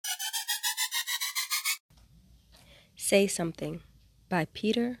Say Something by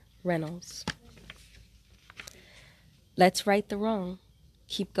Peter Reynolds. Let's right the wrong.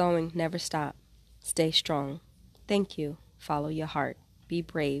 Keep going, never stop. Stay strong. Thank you. Follow your heart. Be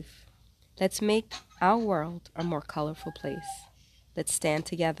brave. Let's make our world a more colorful place. Let's stand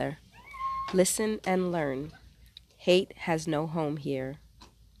together. Listen and learn. Hate has no home here.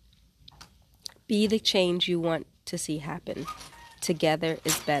 Be the change you want to see happen. Together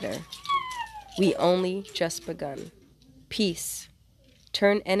is better. We only just begun. Peace.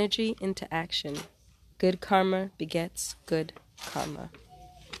 Turn energy into action. Good karma begets good karma.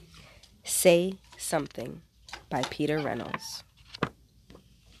 Say Something by Peter Reynolds.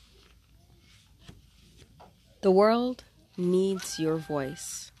 The world needs your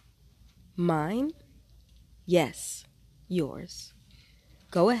voice. Mine? Yes, yours.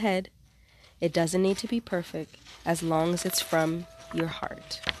 Go ahead. It doesn't need to be perfect as long as it's from your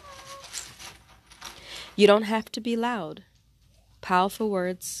heart. You don't have to be loud. Powerful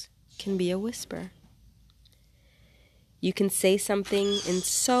words can be a whisper. You can say something in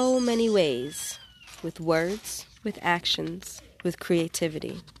so many ways, with words, with actions, with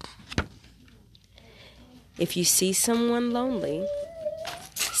creativity. If you see someone lonely,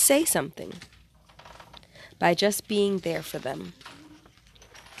 say something by just being there for them.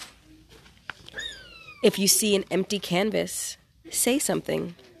 If you see an empty canvas, say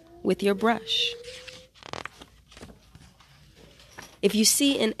something with your brush. If you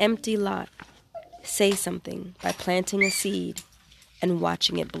see an empty lot, say something by planting a seed and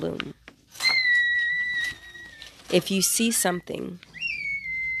watching it bloom. If you see someone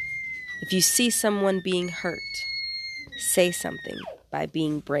being hurt, say something by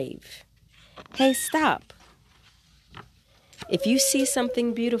being brave. Hey, stop. If you see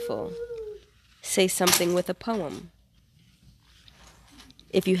something beautiful, say something with a poem.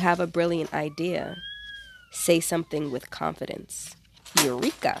 If you have a brilliant idea, say something with confidence.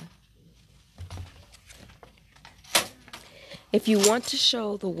 Eureka! If you want to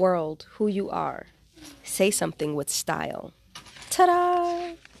show the world who you are, say something with style.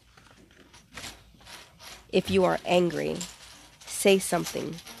 Ta-da! If you are angry, say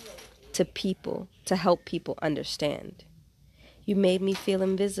something to people to help people understand. You made me feel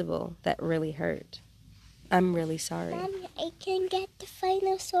invisible. That really hurt. I'm really sorry. Mommy, I can get the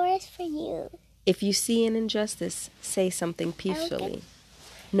Spinosaurus for you. If you see an injustice, say something peacefully.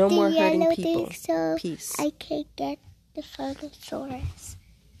 No more hurting people. So Peace. I can get the Spinosaurus.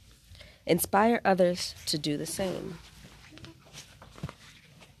 Inspire others to do the same.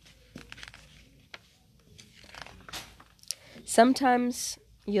 Sometimes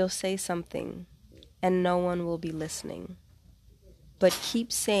you'll say something and no one will be listening. But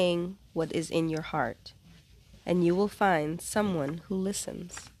keep saying what is in your heart, and you will find someone who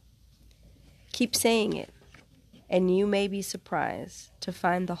listens. Keep saying it, and you may be surprised to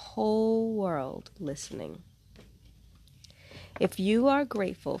find the whole world listening. If you are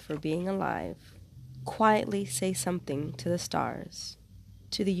grateful for being alive, quietly say something to the stars,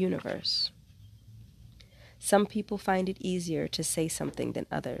 to the universe. Some people find it easier to say something than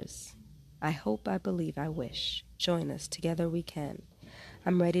others. I hope, I believe, I wish. Join us. Together we can.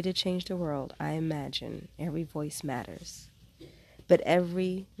 I'm ready to change the world. I imagine every voice matters. But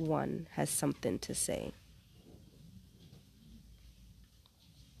everyone has something to say.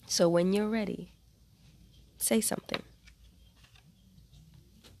 So when you're ready, say something.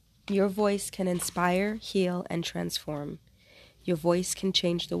 Your voice can inspire, heal, and transform. Your voice can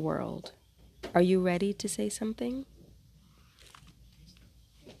change the world. Are you ready to say something?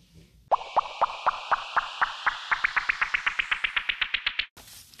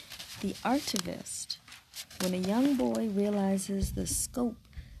 The Artivist. When a young boy realizes the scope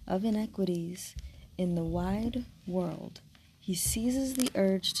of inequities in the wide world, he seizes the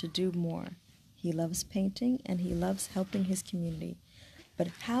urge to do more. He loves painting and he loves helping his community. But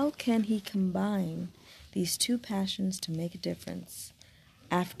how can he combine these two passions to make a difference?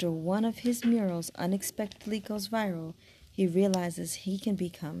 After one of his murals unexpectedly goes viral, he realizes he can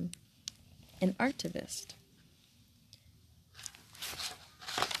become an artivist.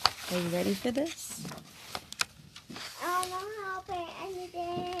 Are you ready for this? I don't know how to paint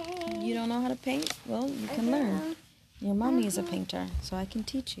anything. You don't know how to paint? Well, you can learn. Your mommy is a painter, so I can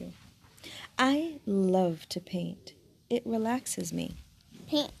teach you. I love to paint. It relaxes me.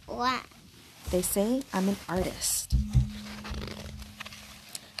 Paint what? They say I'm an artist.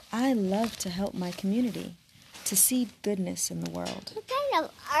 I love to help my community, to see goodness in the world. What kind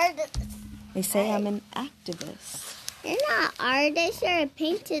of artist? They say I'm an activist. You're not an artist, you're a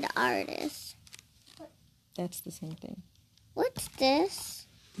painted artist. That's the same thing. What's this?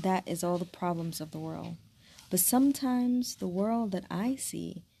 That is all the problems of the world. But sometimes the world that I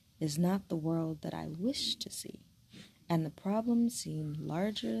see is not the world that I wish to see, and the problems seem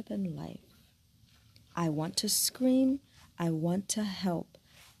larger than life. I want to scream, I want to help,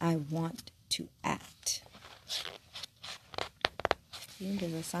 I want to act. See,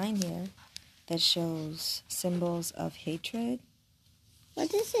 there's a sign here that shows symbols of hatred, What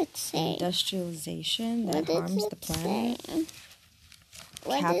does it say? industrialization that harms the planet,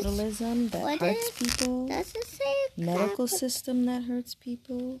 capitalism that hurts people, Does it say medical system that hurts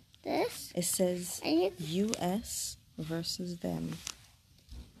people. this? It says US versus them.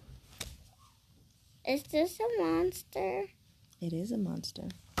 Is this a monster? It is a monster.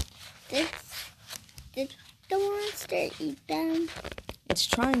 Did the monster eat them? It's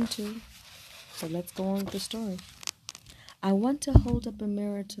trying to. So let's go on with the story. I want to hold up a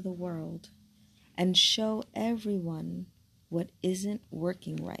mirror to the world and show everyone what isn't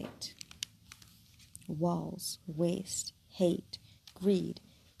working right. Walls, waste, hate, greed,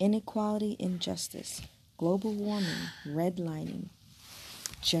 inequality, injustice, global warming, redlining,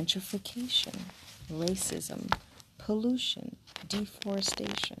 gentrification, racism, pollution,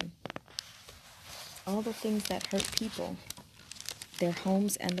 deforestation. All the things that hurt people, their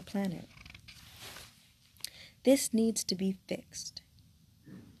homes, and the planet. This needs to be fixed.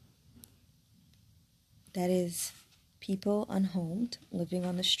 That is, people unhomed, living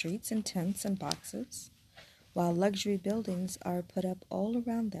on the streets in tents and boxes, while luxury buildings are put up all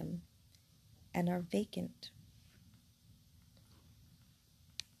around them and are vacant.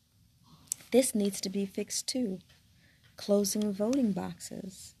 This needs to be fixed too. Closing voting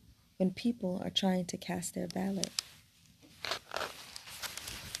boxes when people are trying to cast their ballot.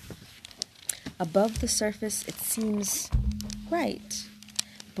 Above the surface, it seems right.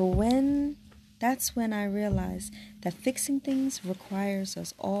 But that's when I realize that fixing things requires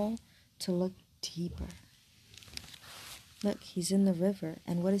us all to look deeper. Look, he's in the river.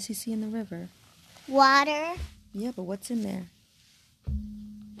 And what does he see in the river? Water. Yeah, but what's in there?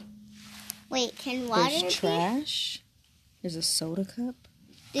 Wait, can water There's trash. There's a soda cup.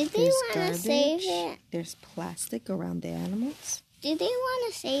 Did they want to save it? There's plastic around the animals. Do they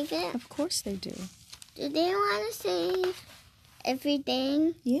want to save it? Of course they do. Do they want to save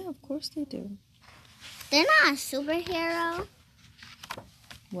everything? Yeah, of course they do. They're not a superhero.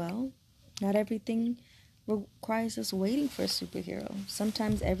 Well, not everything requires us waiting for a superhero.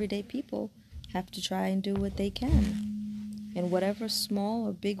 Sometimes everyday people have to try and do what they can in whatever small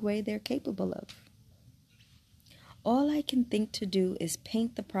or big way they're capable of. All I can think to do is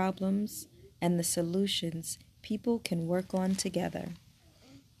paint the problems and the solutions people can work on together.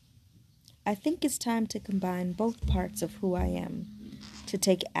 I think it's time to combine both parts of who I am, to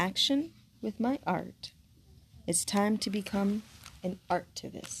take action with my art. It's time to become an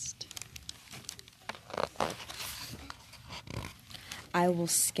artivist. I will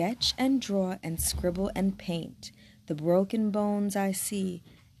sketch and draw and scribble and paint the broken bones I see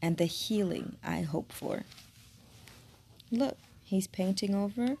and the healing I hope for. Look, he's painting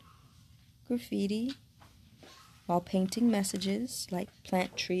over graffiti while painting messages like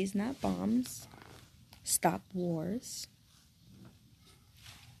plant trees, not bombs, stop wars.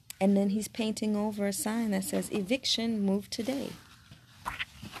 And then he's painting over a sign that says eviction, move today.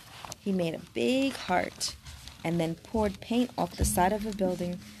 He made a big heart and then poured paint off the side of a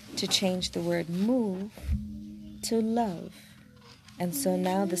building to change the word move to love. And so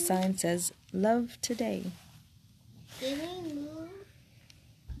now the sign says love today. Did we move?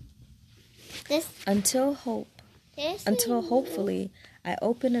 Until hopefully I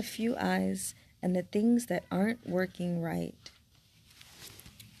open a few eyes and the things that aren't working right.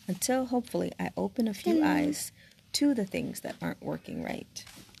 Until hopefully I open a few eyes to the things that aren't working right.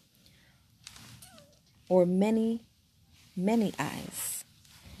 Or many, many eyes,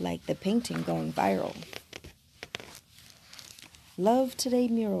 like the painting going viral. Love Today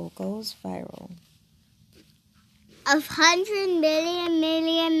mural goes viral. 100 million,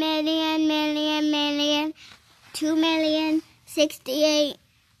 2 million, 68,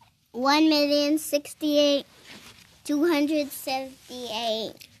 1 million, 68,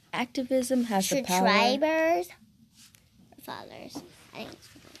 278. Activism has the power. Subscribers. Fathers. I think it's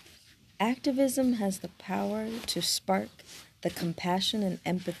Activism has the power to spark the compassion and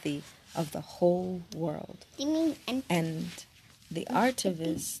empathy of the whole world. Do you mean empathy? And the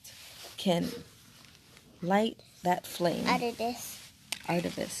artivist can light that flame.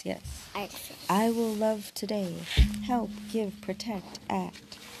 Artivist, yes. Artivist. I will love today. Help, give, protect,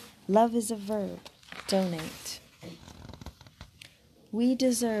 act. Love is a verb. Donate. We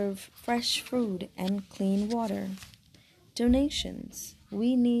deserve fresh food and clean water. Donations.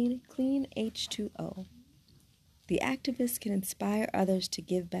 We need clean H2O. The activist can inspire others to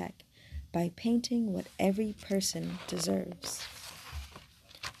give back by painting what every person deserves.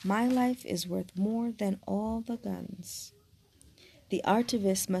 My life is worth more than all the guns. The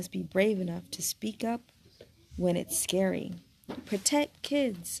artivist must be brave enough to speak up when it's scary. Protect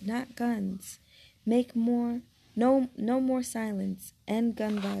kids, not guns. Make no more silence, end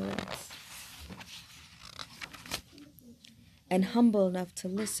gun violence. And humble enough to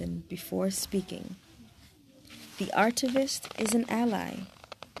listen before speaking. The artivist is an ally.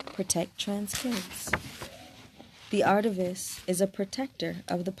 Protect trans kids. The artivist is a protector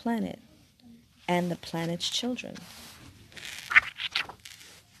of the planet and the planet's children.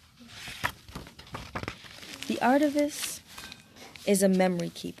 The artivist is a memory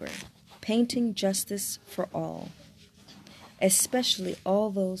keeper, painting justice for all, especially all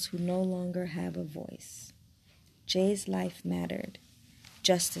those who no longer have a voice. Jay's life mattered.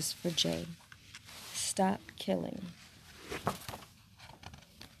 Justice for Jay. Stop killing.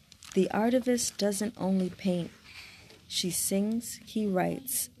 The artivist doesn't only paint. She sings, he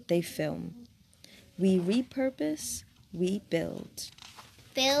writes, they film. We repurpose, we build.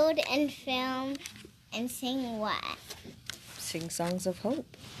 Build and film and sing what? Sing songs of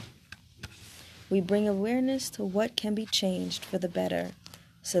hope. We bring awareness to what can be changed for the better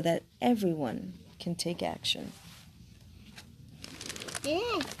so that everyone can take action.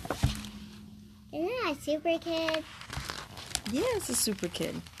 Isn't that a super kid? Yeah, it's a super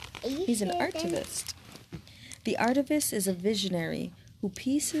kid. You He's an sure then? artivist. The artivist is a visionary who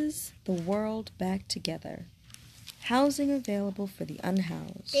pieces the world back together. Housing available for the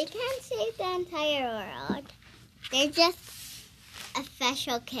unhoused. They can't save the entire world. They're just a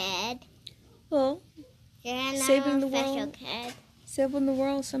special kid. Well, They're not Saving a the special world. kid. saving the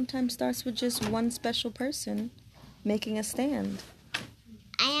world sometimes starts with just one special person making a stand.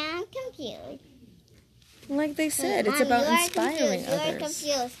 I am confused. Like they said, it's Mom, about you are inspiring confused. You are others.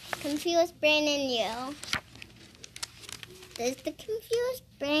 confused. Confused brain in you. Does the confused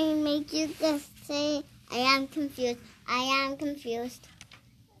brain make you just say, I am confused, I am confused?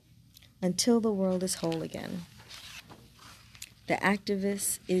 Until the world is whole again. The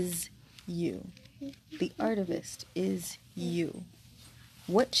activist is you. The artivist is you.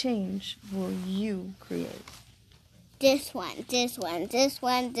 What change will you create? This one, this one, this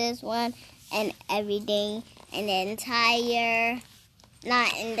one, this one, and everything, and the entire,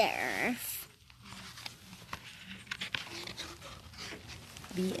 not in the earth.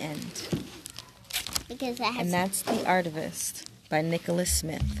 The end. Because I have And that's The Artivist by Nicholas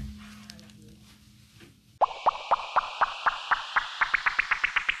Smith.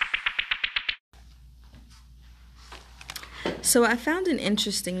 So I found an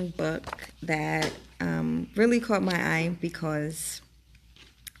interesting book that really caught my eye because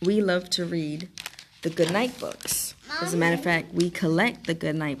we love to read the Goodnight books. As a matter of fact, we collect the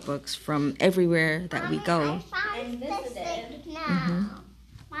Goodnight books from everywhere that we go. I found the steak now.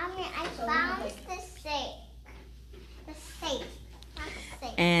 Mommy, I found the steak. The steak. Not the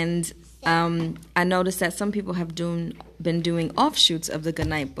steak. And I noticed that some people have been doing offshoots of the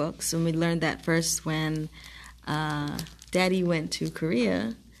Goodnight books. And we learned that first when Daddy went to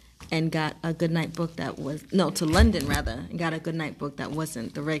Korea and got a Goodnight book that was, to London rather, and got a Goodnight book that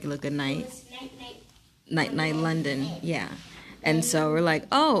wasn't the regular Goodnight. Night London, yeah. And so we're like,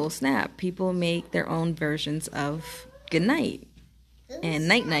 oh, snap. People make their own versions of Goodnight and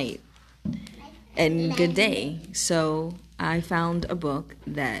Night and Good Day. So I found a book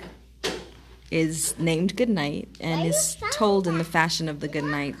that is named Goodnight and is told in the fashion of the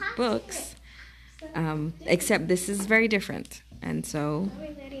Goodnight books, except this is very different. And so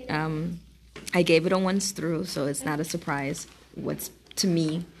I gave it a once through, so it's not a surprise what's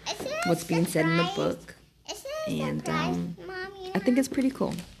being said in the book. And I think it's pretty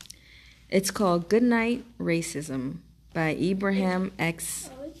cool. It's called Goodnight Racism by Ibrahim X.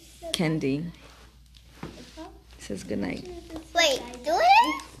 Kendi. It says goodnight. Wait, do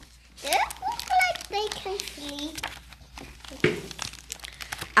it look like they can sleep?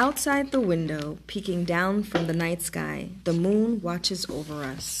 Outside the window, peeking down from the night sky, the moon watches over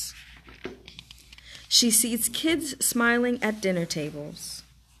us. She sees kids smiling at dinner tables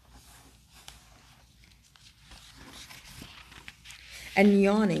and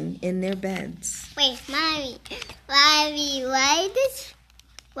yawning in their beds. Wait, Mommy, why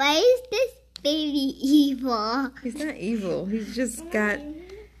is this baby evil? He's not evil. He's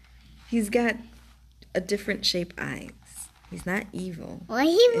got a different shape eyes. He's not evil. Why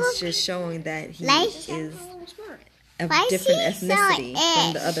he It's just showing that he is a different ethnicity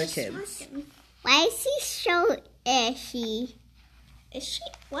from the other kids. Why is he so ishy? Is she?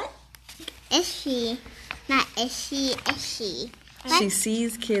 What? Ishy. Not is she. She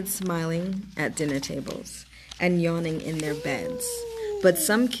sees kids smiling at dinner tables and yawning in their beds. But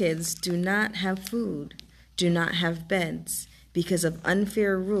some kids do not have food, do not have beds, because of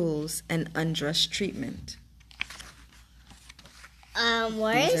unfair rules and unjust treatment.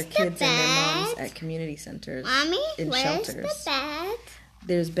 Where's These are kids the and their moms bed? at community centers, Mommy, in where's shelters. the bed?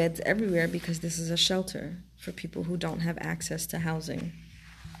 There's beds everywhere because this is a shelter for people who don't have access to housing.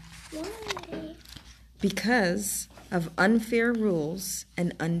 Why? Because of unfair rules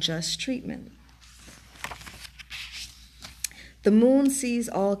and unjust treatment. The moon sees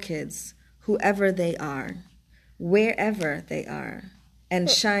all kids, whoever they are, wherever they are, and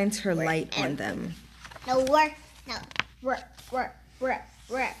shines her light on them. Wherever.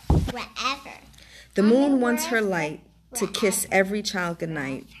 The moon wants her light to kiss every child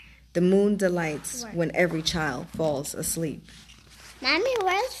goodnight. The moon delights when every child falls asleep. Mommy,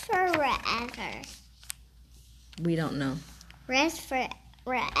 where's for wherever? We don't know. Where's for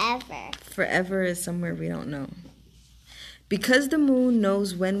wherever? Forever is somewhere we don't know. Because the moon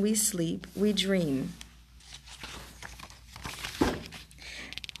knows when we sleep, we dream.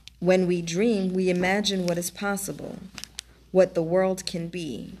 When we dream, we imagine what is possible, what the world can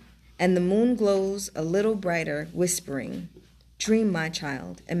be. And the moon glows a little brighter, whispering, "Dream, my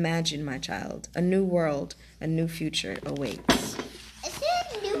child, imagine, my child, a new world, a new future awaits." Is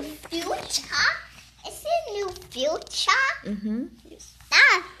it a new future? Is it a new future? Mm-hmm.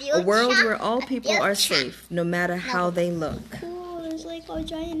 Not a future. A world where all people are future. safe, no matter how they look. Cool, it's like a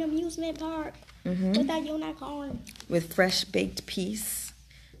giant amusement park Mm-hmm. with that unicorn. With fresh baked peace,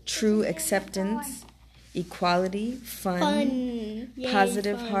 true acceptance, equality, fun. Yay,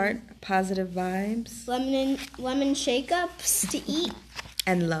 Positive fun. heart, positive vibes, Lemon shake-ups to eat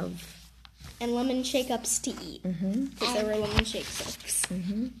and love. and lemon shake-ups to eat. Mm-hmm. Because there were lemon shake-ups.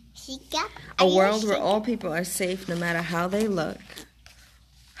 Mm-hmm. Chica. A world where all people are safe no matter how they look,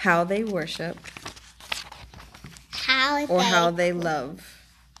 how they worship, or how they love.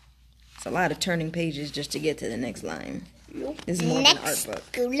 It's a lot of turning pages just to get to the next line. It's more of an art book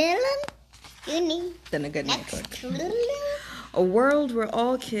than a good night book. A world where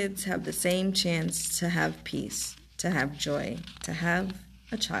all kids have the same chance to have peace, to have joy, to have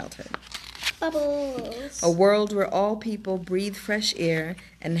a childhood. Bubbles. A world where all people breathe fresh air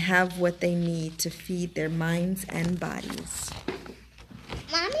and have what they need to feed their minds and bodies.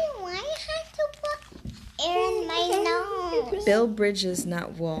 Mommy, why you have to put air in my nose? Build bridges,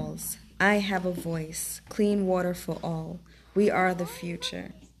 not walls. I have a voice. Clean water for all. We are the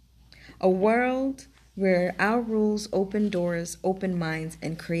future. A world where our rules open doors, open minds,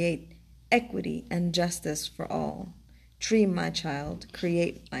 and create equity and justice for all. Dream, my child.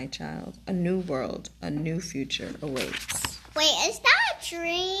 Create, my child. A new world, a new future awaits. Wait, is that a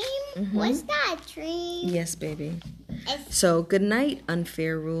dream? Mhm. What's that a dream? Yes, baby. It's So, good night,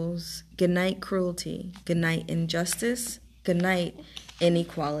 unfair rules. Good night, cruelty. Good night, injustice. Good night,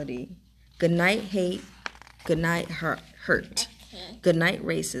 inequality. Good night, hate. Good night, hurt. okay. Good night,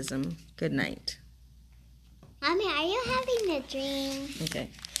 racism. Good night. Mommy, are you having a dream? Okay.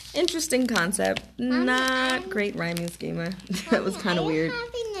 Interesting concept. Not great rhyming schema. That was kind of weird. Are you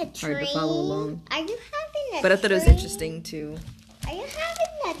having a dream? Hard to follow along. Are you having a But I thought it was dream? interesting to Are you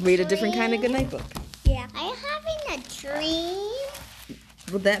having a read a different kind of dream? good night book. Yeah. Are you having a dream?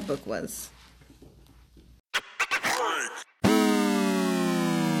 Well, that book was.